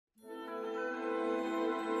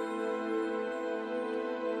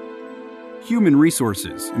Human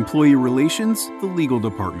resources, employee relations, the legal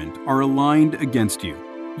department are aligned against you.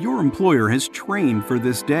 Your employer has trained for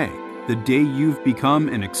this day, the day you've become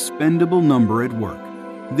an expendable number at work.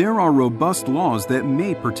 There are robust laws that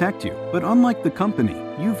may protect you, but unlike the company,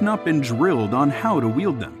 you've not been drilled on how to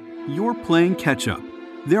wield them. You're playing catch-up.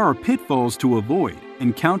 There are pitfalls to avoid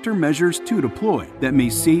and countermeasures to deploy that may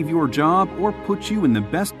save your job or put you in the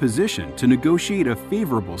best position to negotiate a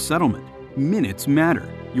favorable settlement. Minutes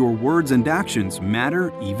matter. Your words and actions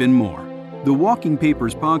matter even more. The Walking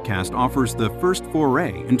Papers podcast offers the first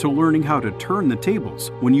foray into learning how to turn the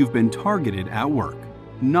tables when you've been targeted at work.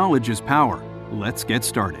 Knowledge is power. Let's get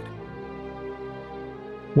started.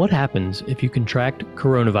 What happens if you contract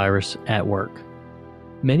coronavirus at work?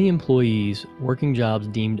 Many employees working jobs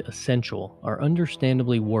deemed essential are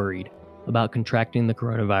understandably worried about contracting the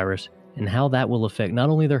coronavirus and how that will affect not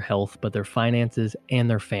only their health, but their finances and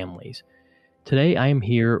their families. Today, I am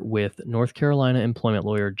here with North Carolina employment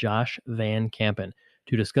lawyer Josh Van Kampen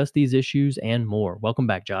to discuss these issues and more. Welcome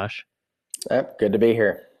back, Josh. Good to be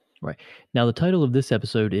here. Right. Now, the title of this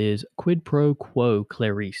episode is Quid Pro Quo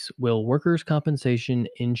Clarice. Will workers' compensation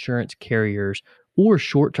insurance carriers or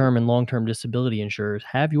short-term and long-term disability insurers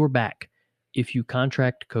have your back if you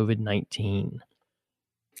contract COVID-19?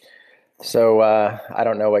 So I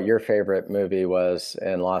don't know what your favorite movie was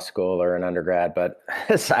in law school or in undergrad, but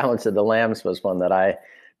Silence of the Lambs was one that I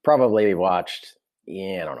probably watched,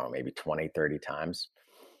 I don't know, maybe 20, 30 times.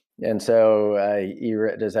 And so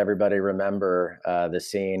does everybody remember the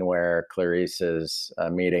scene where Clarice is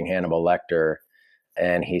meeting Hannibal Lecter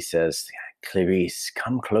and he says, "Clarice,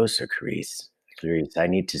 come closer, Clarice. Clarice, I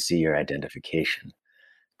need to see your identification.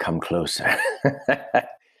 Come closer."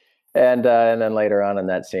 And then later on in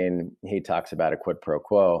that scene, he talks about a quid pro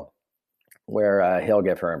quo where he'll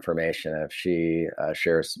give her information if she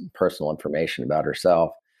shares personal information about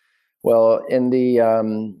herself. Well, in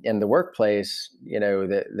the workplace,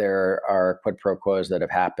 there are quid pro quos that have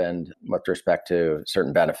happened with respect to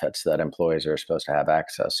certain benefits that employees are supposed to have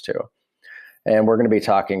access to. And we're going to be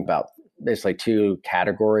talking about basically two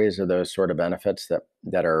categories of those sort of benefits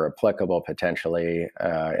that are applicable potentially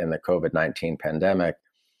in the COVID-19 pandemic.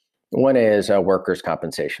 One is a workers'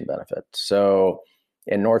 compensation benefit. So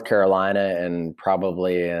in North Carolina and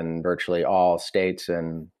probably in virtually all states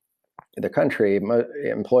in the country,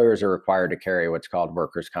 employers are required to carry what's called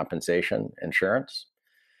workers' compensation insurance.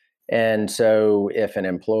 And so if an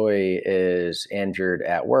employee is injured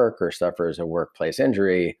at work or suffers a workplace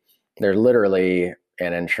injury, there's literally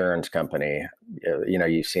an insurance company.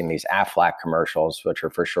 You've seen these Aflac commercials, which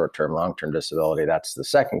are for short-term, long-term disability. That's the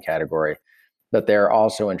second category. But there are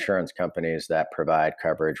also insurance companies that provide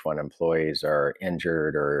coverage when employees are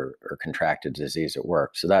injured or contracted disease at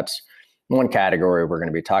work. So that's one category we're going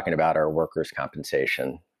to be talking about, are workers'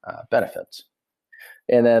 compensation benefits.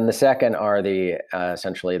 And then the second are the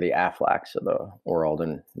essentially the Aflacs of the world.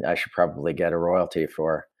 And I should probably get a royalty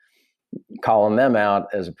for calling them out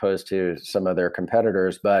as opposed to some of their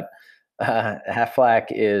competitors. But Aflac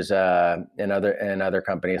is, and other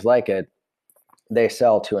companies like it, they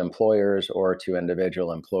sell to employers or to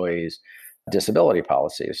individual employees disability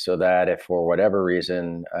policies, so that if for whatever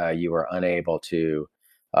reason you are unable to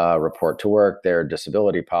report to work, there are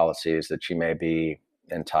disability policies that you may be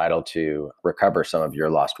entitled to recover some of your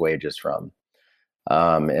lost wages from.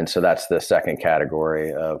 And so that's the second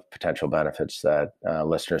category of potential benefits that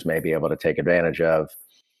listeners may be able to take advantage of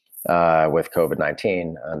with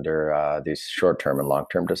COVID-19 under these short-term and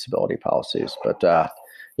long-term disability policies. But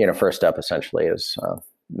first up essentially is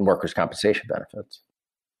workers' compensation benefits.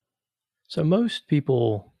 So most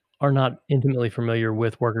people are not intimately familiar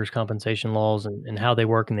with workers' compensation laws and how they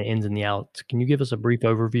work and the ins and the outs. Can you give us a brief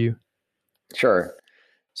overview? Sure.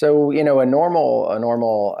 So, a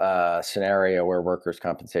normal scenario where workers'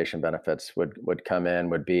 compensation benefits would come in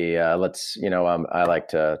would be, I like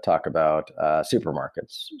to talk about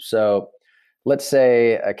supermarkets. So let's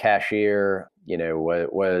say a cashier,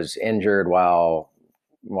 was injured while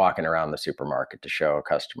walking around the supermarket to show a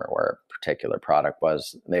customer where a particular product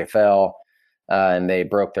was. They fell and they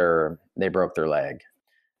broke their leg.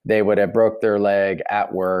 They would have broke their leg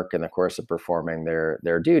at work in the course of performing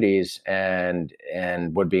their duties and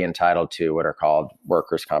would be entitled to what are called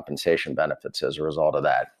workers' compensation benefits as a result of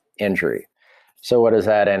that injury. So what does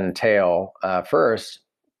that entail? First,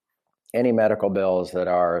 any medical bills that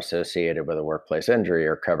are associated with a workplace injury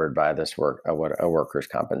are covered by a workers'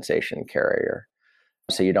 compensation carrier.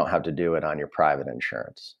 So you don't have to do it on your private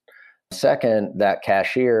insurance. Second, that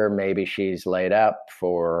cashier, maybe she's laid up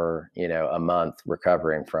for, a month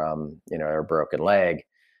recovering from, her broken leg.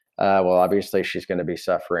 well, obviously she's going to be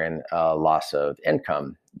suffering a loss of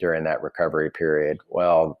income during that recovery period.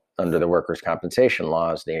 Well, under the workers' compensation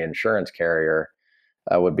laws, the insurance carrier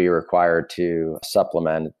would be required to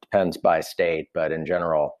supplement, it depends by state, but in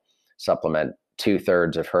general, supplement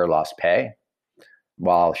 2/3 of her lost pay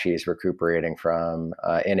while she's recuperating from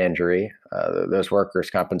an injury. Those workers'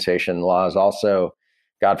 compensation laws also,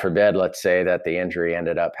 God forbid, let's say that the injury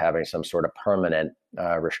ended up having some sort of permanent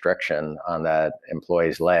restriction on that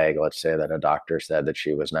employee's leg. Let's say that a doctor said that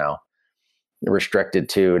she was now restricted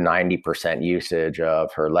to 90% usage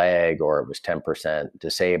of her leg, or it was 10%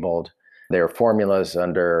 disabled. There are formulas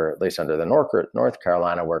under, at least under the North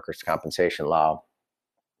Carolina workers' compensation law,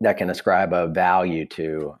 that can ascribe a value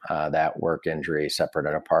to that work injury separate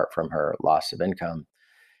and apart from her loss of income.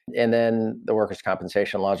 And then the workers'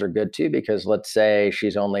 compensation laws are good too, because let's say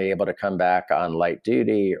she's only able to come back on light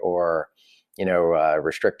duty or,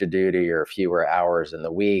 restricted duty or fewer hours in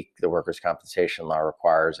the week. The workers' compensation law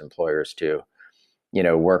requires employers to,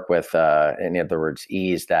 work with, in other words,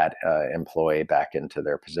 ease that employee back into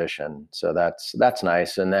their position. So that's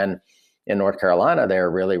nice. And then in North Carolina, there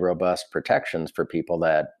are really robust protections for people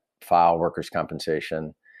that file workers'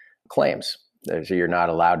 compensation claims. So you're not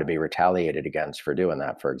allowed to be retaliated against for doing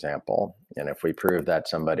that, for example. And if we prove that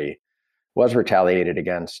somebody was retaliated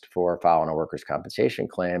against for filing a workers' compensation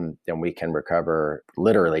claim, then we can recover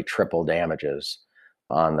literally triple damages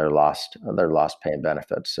on their lost pay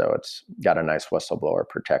benefits. So it's got a nice whistleblower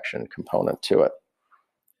protection component to it.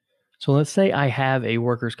 So let's say I have a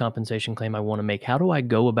workers' compensation claim I want to make. How do I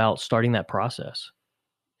go about starting that process?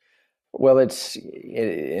 Well, there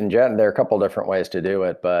are a couple different ways to do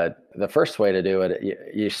it, but the first way to do it,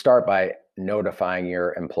 you start by notifying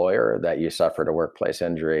your employer that you suffered a workplace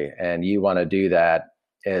injury, and you want to do that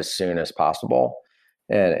as soon as possible,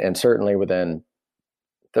 and certainly within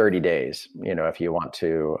 30 days. If you want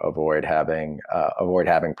to avoid having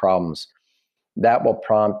problems. That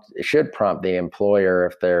should prompt the employer,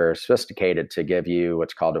 if they're sophisticated, to give you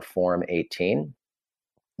what's called a Form 18,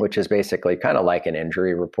 which is basically kind of like an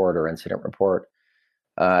injury report or incident report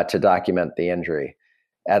to document the injury.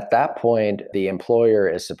 At that point, the employer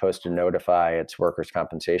is supposed to notify its workers'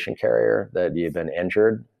 compensation carrier that you've been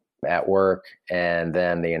injured at work, and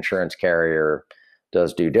then the insurance carrier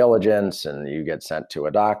does due diligence, and you get sent to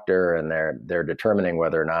a doctor, and they're determining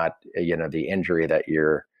whether or not the injury that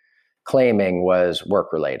you're claiming was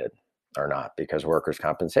work-related or not, because workers'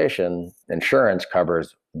 compensation insurance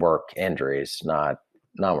covers work injuries, not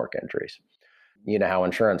non-work injuries. You know how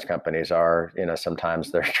insurance companies are,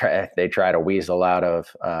 sometimes they try to weasel out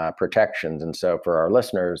of protections. And so for our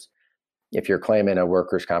listeners, if you're claiming a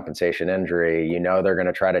workers' compensation injury, they're going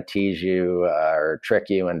to try to tease you or trick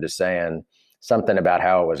you into saying something about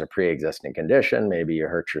how it was a pre-existing condition. Maybe you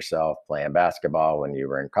hurt yourself playing basketball when you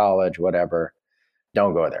were in college, whatever.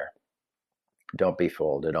 Don't go there. Don't be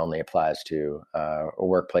fooled. It only applies to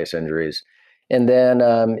workplace injuries. And then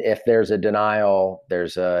if there's a denial,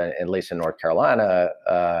 there's at least in North Carolina,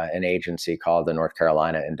 an agency called the North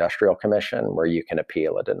Carolina Industrial Commission, where you can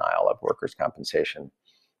appeal a denial of workers' compensation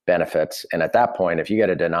benefits. And at that point, if you get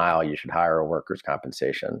a denial, you should hire a workers'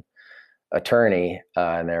 compensation attorney.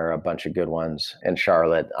 And there are a bunch of good ones in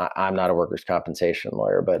Charlotte. I'm not a workers' compensation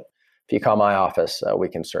lawyer, but if you call my office, we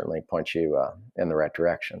can certainly point you in the right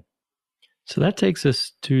direction. So that takes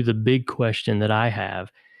us to the big question that I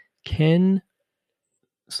have. Can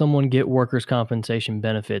someone get workers' compensation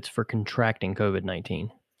benefits for contracting COVID-19?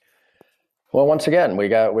 Well, once again, we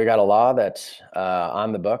got a law that's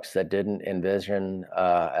on the books that didn't envision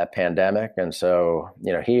a pandemic, and so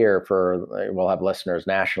here we'll have listeners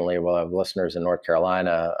nationally, we'll have listeners in North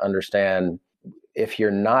Carolina. Understand, if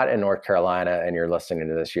you're not in North Carolina and you're listening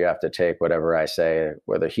to this, you have to take whatever I say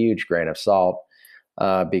with a huge grain of salt,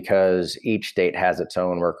 because each state has its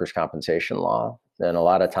own workers' compensation law, and a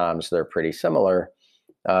lot of times they're pretty similar.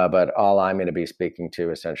 But all I'm going to be speaking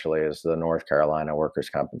to essentially is the North Carolina workers'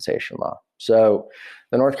 compensation law. So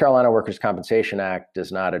the North Carolina Workers' Compensation Act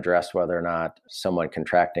does not address whether or not someone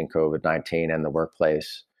contracting COVID-19 in the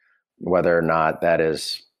workplace, whether or not that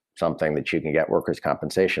is something that you can get workers'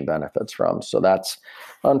 compensation benefits from. So that's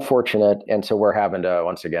unfortunate. And so we're having to,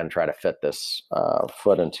 once again, try to fit this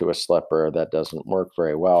foot into a slipper that doesn't work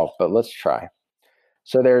very well, but let's try.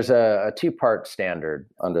 So there's a two-part standard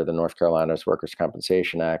under the North Carolina's Workers'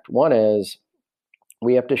 Compensation Act. One is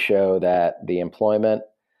we have to show that the employment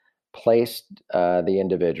placed the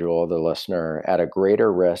individual, the listener, at a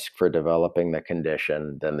greater risk for developing the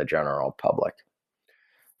condition than the general public.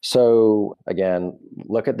 So again,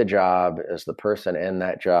 look at the job. Is the person in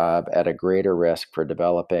that job at a greater risk for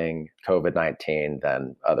developing COVID-19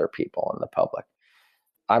 than other people in the public?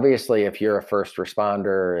 Obviously, if you're a first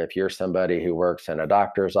responder, if you're somebody who works in a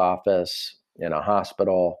doctor's office, in a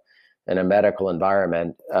hospital, in a medical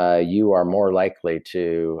environment, you are more likely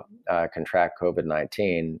to contract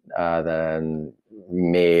COVID-19 than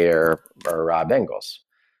me or Rob Ingalls,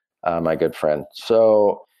 my good friend.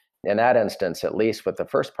 So in that instance, at least with the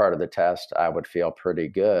first part of the test, I would feel pretty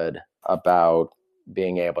good about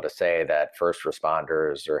being able to say that first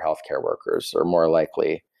responders or healthcare workers are more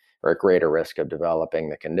likely or at greater risk of developing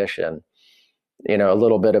the condition. A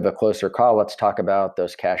little bit of a closer call. Let's talk about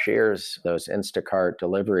those cashiers, those Instacart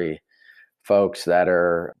delivery folks that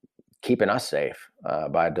are keeping us safe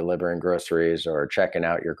by delivering groceries or checking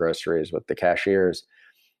out your groceries with the cashiers.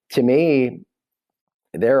 To me,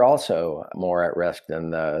 they're also more at risk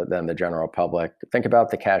than the general public. Think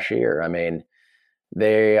about the cashier. I mean,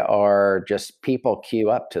 they are just people queue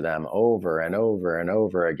up to them over and over and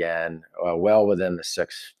over again, well within the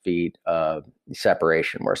 6 feet of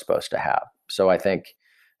separation we're supposed to have. So I think,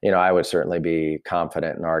 I would certainly be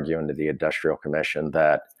confident in arguing to the Industrial Commission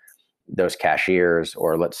that those cashiers,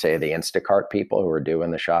 or let's say the Instacart people who are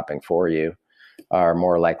doing the shopping for you, are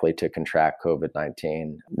more likely to contract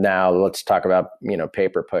COVID-19. Now, let's talk about,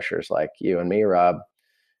 paper pushers like you and me, Rob,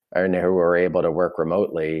 and who are able to work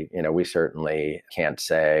remotely. We certainly can't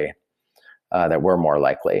say that we're more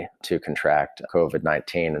likely to contract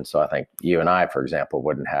COVID-19. And so I think you and I, for example,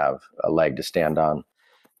 wouldn't have a leg to stand on.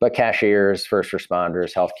 But cashiers, first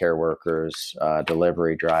responders, healthcare workers,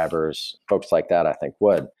 delivery drivers, folks like that, I think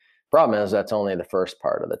would. Problem is, that's only the first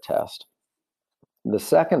part of the test. The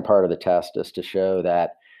second part of the test is to show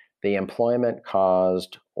that the employment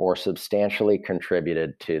caused or substantially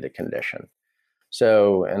contributed to the condition.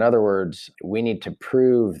 So, in other words, we need to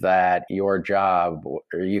prove that your job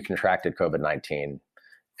or you contracted COVID-19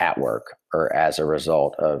 at work or as a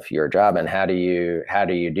result of your job. And how do you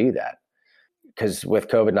do that? Because with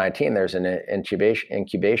COVID-19, there's an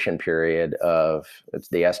incubation period of, it's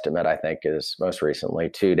the estimate, I think, is most recently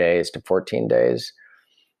 2 days to 14 days.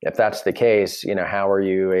 If that's the case, how are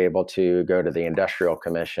you able to go to the Industrial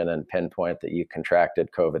Commission and pinpoint that you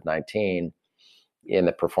contracted COVID-19 in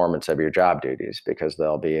the performance of your job duties? Because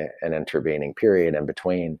there'll be an intervening period in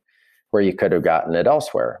between where you could have gotten it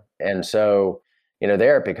elsewhere. And so,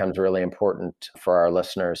 there it becomes really important for our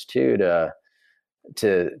listeners too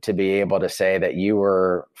to be able to say that you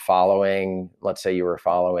were following, let's say you were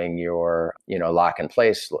following your, lock in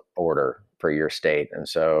place order for your state. And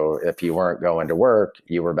so if you weren't going to work,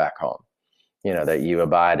 you were back home, that you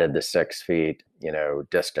abided the 6 feet,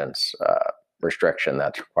 distance restriction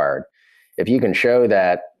that's required. If you can show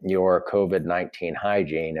that your COVID-19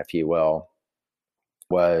 hygiene, if you will,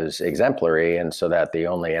 was exemplary, and so that the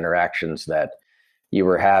only interactions that you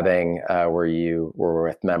were having where you were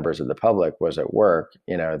with members of the public was at work,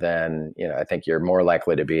 then, I think you're more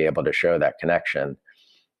likely to be able to show that connection,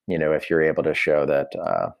 if you're able to show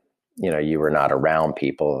that, you were not around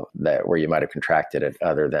people where you might have contracted it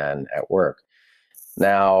other than at work.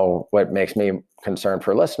 Now, what makes me concerned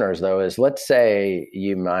for listeners, though, is let's say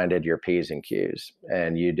you minded your P's and Q's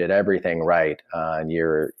and you did everything right, and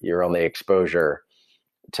your only exposure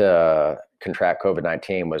to contract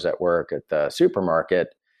COVID-19 was at work at the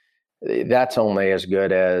supermarket. That's only as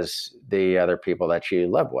good as the other people that you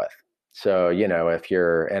live with. So, if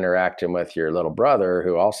you're interacting with your little brother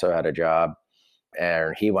who also had a job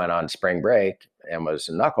and he went on spring break and was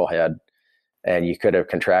a knucklehead, and you could have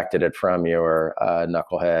contracted it from your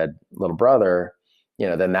knucklehead little brother,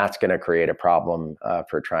 then that's going to create a problem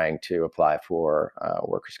for trying to apply for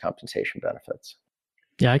workers' compensation benefits.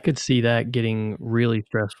 Yeah, I could see that getting really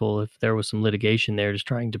stressful if there was some litigation there, just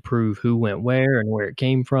trying to prove who went where and where it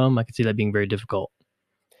came from. I could see that being very difficult.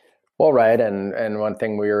 Well, right. And one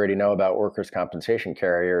thing we already know about workers' compensation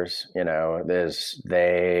carriers, is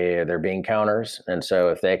they're being counters. And so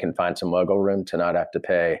if they can find some wiggle room to not have to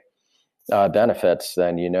pay benefits,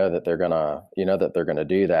 then that they're gonna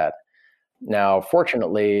do that. Now,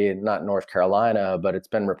 fortunately, not North Carolina, but it's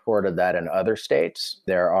been reported that in other states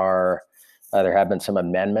there have been some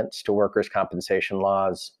amendments to workers' compensation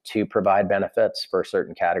laws to provide benefits for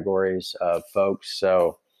certain categories of folks.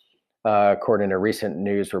 So, according to recent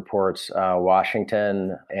news reports,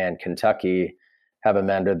 Washington and Kentucky have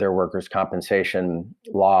amended their workers' compensation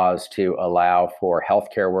laws to allow for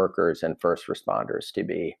healthcare workers and first responders to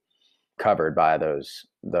be covered by those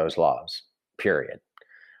laws, period.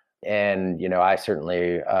 And, I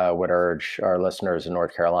certainly would urge our listeners in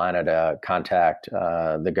North Carolina to contact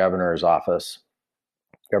the governor's office,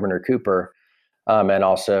 Governor Cooper, and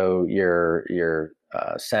also your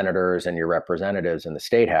senators and your representatives in the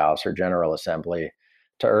State House or General Assembly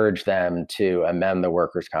to urge them to amend the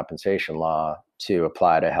workers' compensation law to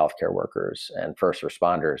apply to healthcare workers and first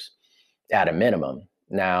responders at a minimum.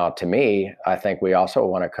 Now, to me, I think we also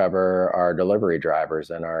want to cover our delivery drivers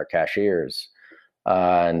and our cashiers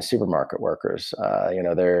and supermarket workers.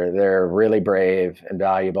 They're really brave and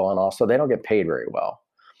valuable, and also they don't get paid very well.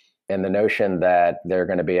 And the notion that they're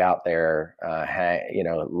going to be out there,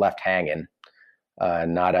 left hanging,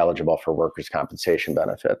 not eligible for workers' compensation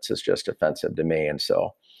benefits is just offensive to me. And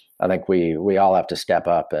so I think we all have to step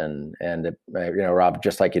up and Rob,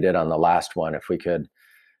 just like you did on the last one, if we could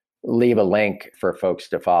leave a link for folks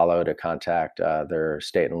to follow to contact their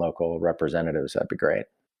state and local representatives, that'd be great.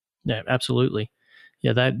 Yeah, absolutely.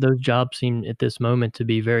 Yeah, those jobs seem at this moment to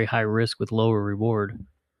be very high risk with lower reward.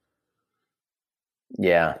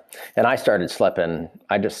 Yeah. And I just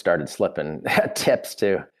started slipping tips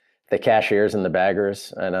to the cashiers and the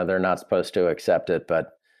baggers. I know they're not supposed to accept it,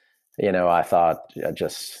 but, I thought they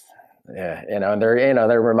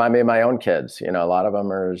remind me of my own kids. A lot of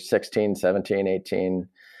them are 16, 17, 18,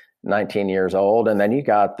 19 years old. And then you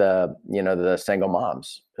got the single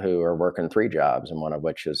moms who are working 3 jobs, and one of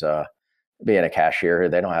which is being a cashier.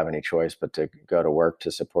 They don't have any choice but to go to work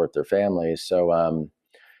to support their families. So,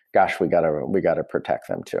 gosh, we gotta protect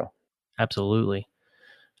them too. Absolutely.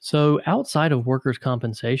 So outside of workers'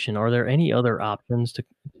 compensation, are there any other options to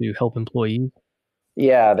help employees?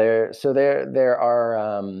 Yeah, there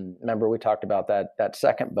are. Remember, we talked about that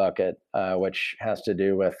second bucket, which has to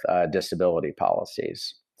do with disability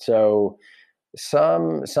policies. So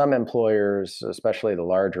some employers, especially the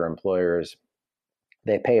larger employers,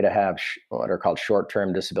 they pay to have what are called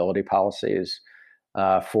short-term disability policies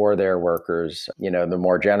for their workers. The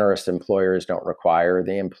more generous employers don't require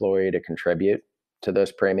the employee to contribute to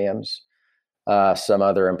those premiums. Some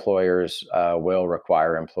other employers will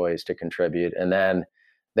require employees to contribute. And then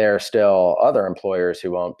there are still other employers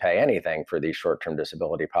who won't pay anything for these short-term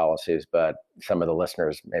disability policies, but some of the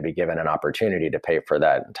listeners may be given an opportunity to pay for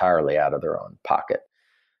that entirely out of their own pocket.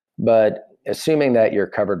 But assuming that you're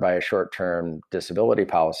covered by a short-term disability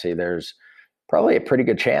policy, there's probably a pretty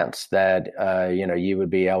good chance that you would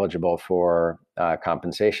be eligible for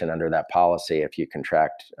compensation under that policy if you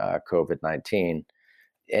contract COVID-19.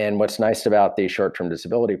 And what's nice about these short-term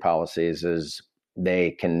disability policies is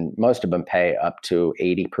most of them pay up to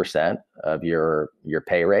 80% of your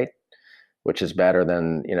pay rate, which is better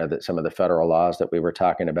than some of the federal laws that we were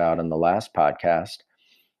talking about in the last podcast.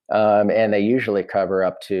 And they usually cover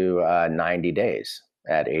up to 90 days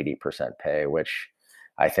at 80% pay, which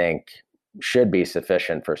I think should be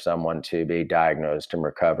sufficient for someone to be diagnosed and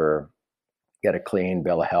recover, get a clean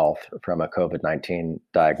bill of health from a COVID-19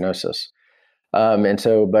 diagnosis.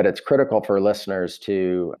 But it's critical for listeners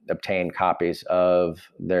to obtain copies of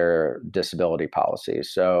their disability policies.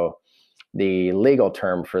 So the legal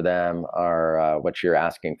term for them are what you're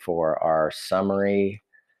asking for are summary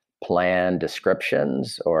plan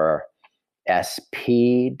descriptions, or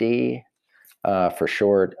SPD for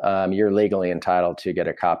short. You're legally entitled to get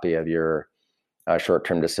a copy of your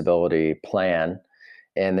short-term disability plan.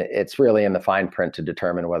 And it's really in the fine print to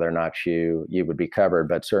determine whether or not you would be covered.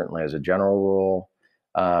 But certainly as a general rule,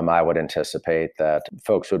 I would anticipate that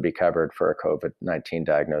folks would be covered for a COVID-19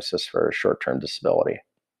 diagnosis for a short-term disability.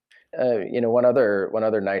 One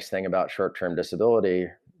other nice thing about short-term disability,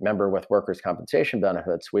 remember with workers' compensation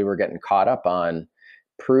benefits, we were getting caught up on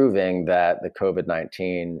proving that the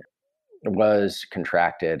COVID-19 was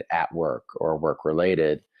contracted at work or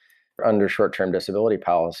work-related. Under short-term disability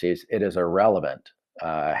policies, it is irrelevant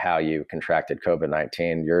how you contracted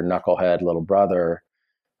COVID-19. Your knucklehead little brother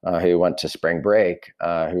who went to spring break,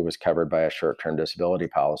 who was covered by a short-term disability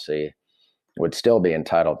policy, would still be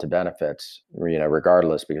entitled to benefits,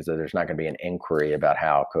 regardless, because there's not going to be an inquiry about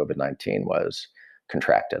how COVID-19 was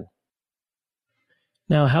contracted.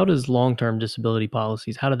 Now, how does long-term disability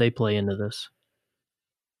policies, how do they play into this?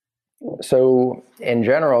 So in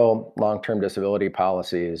general, long-term disability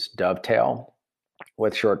policies dovetail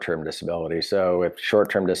with short-term disability. So if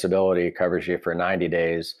short-term disability covers you for 90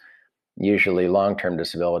 days, usually long-term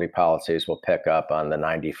disability policies will pick up on the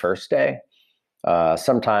 91st day.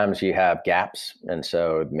 Sometimes you have gaps, and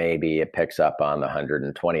so maybe it picks up on the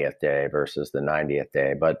 120th day versus the 90th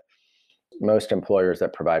day. But most employers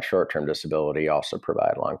that provide short-term disability also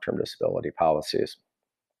provide long-term disability policies.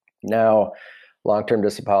 Now, long-term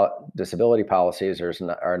disability policies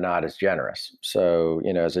are not as generous. So,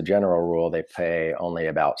 as a general rule, they pay only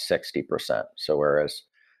about 60%. So whereas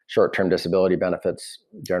short-term disability benefits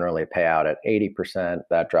generally pay out at 80%,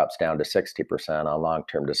 that drops down to 60% on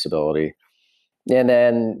long-term disability. And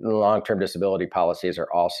then long-term disability policies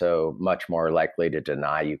are also much more likely to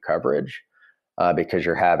deny you coverage because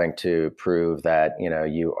you're having to prove that,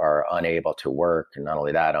 you are unable to work, and not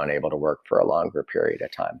only that, unable to work for a longer period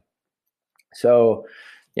of time. So,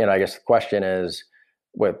 I guess the question is,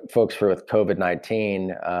 with folks with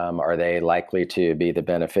COVID-19, are they likely to be the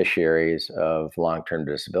beneficiaries of long-term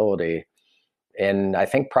disability? And I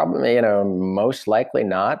think probably, most likely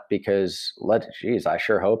not, because I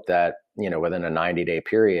sure hope that, within a 90-day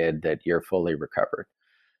period that you're fully recovered.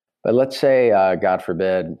 But let's say, God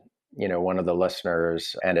forbid, one of the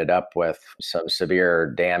listeners ended up with some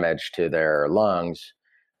severe damage to their lungs.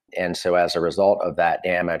 And so as a result of that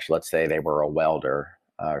damage, let's say they were a welder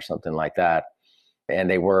or something like that,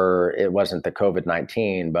 and it wasn't the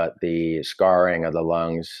COVID-19, but the scarring of the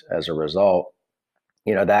lungs as a result,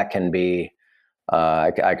 that can be,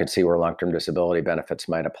 I could see where long-term disability benefits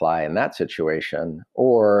might apply in that situation.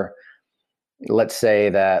 Or let's say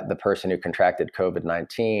that the person who contracted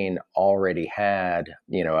COVID-19 already had,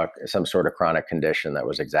 some sort of chronic condition that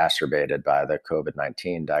was exacerbated by the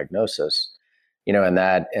COVID-19 diagnosis. In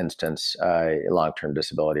that instance, long-term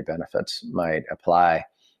disability benefits might apply.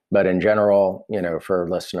 But in general, for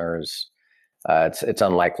listeners, it's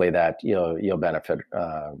unlikely that you'll benefit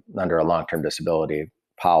under a long-term disability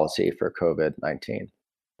policy for COVID-19.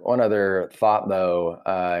 One other thought, though,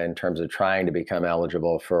 in terms of trying to become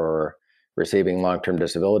eligible for receiving long-term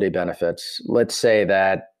disability benefits, let's say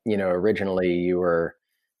that, originally you were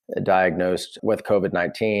diagnosed with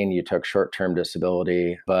COVID-19, you took short-term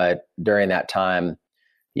disability, but during that time,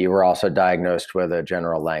 you were also diagnosed with a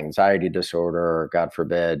general anxiety disorder, or God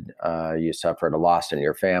forbid, you suffered a loss in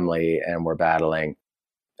your family and were battling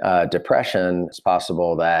depression. It's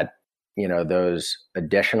possible that, those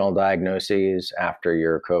additional diagnoses after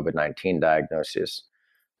your COVID-19 diagnosis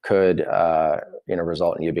could,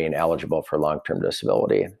 result in you being eligible for long-term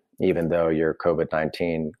disability, even though your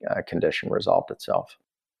COVID-19 condition resolved itself.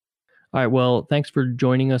 All right. Well, thanks for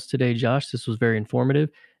joining us today, Josh. This was very informative.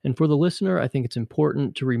 And for the listener, I think it's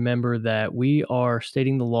important to remember that we are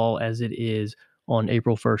stating the law as it is on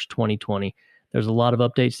April 1st, 2020. There's a lot of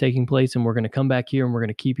updates taking place, and we're going to come back here and we're going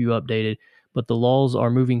to keep you updated. But the laws are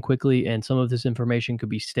moving quickly, and some of this information could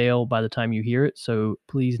be stale by the time you hear it. So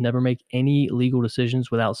please never make any legal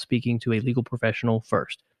decisions without speaking to a legal professional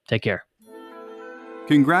first. Take care.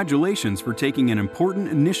 Congratulations for taking an important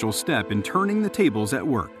initial step in turning the tables at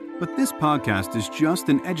work. But this podcast is just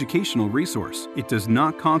an educational resource. It does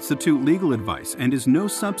not constitute legal advice and is no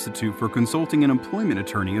substitute for consulting an employment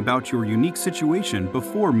attorney about your unique situation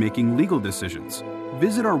before making legal decisions.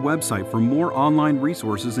 Visit our website for more online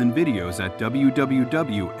resources and videos at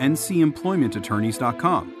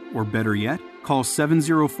www.ncemploymentattorneys.com, or better yet, call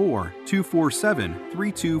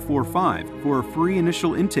 704-247-3245 for a free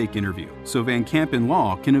initial intake interview so Van Kampen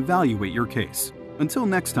Law can evaluate your case. Until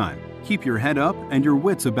next time, keep your head up and your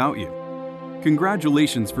wits about you.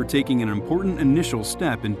 Congratulations for taking an important initial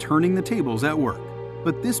step in turning the tables at work.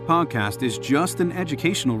 But this podcast is just an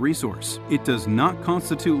educational resource. It does not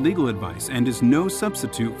constitute legal advice and is no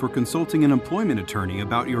substitute for consulting an employment attorney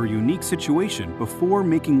about your unique situation before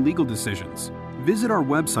making legal decisions. Visit our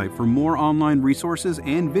website for more online resources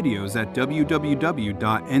and videos at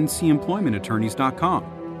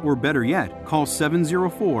www.ncemploymentattorneys.com. Or better yet, call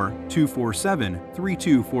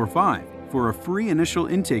 704-247-3245 for a free initial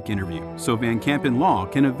intake interview so Van Kampen Law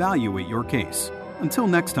can evaluate your case. Until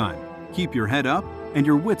next time, keep your head up and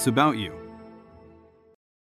your wits about you.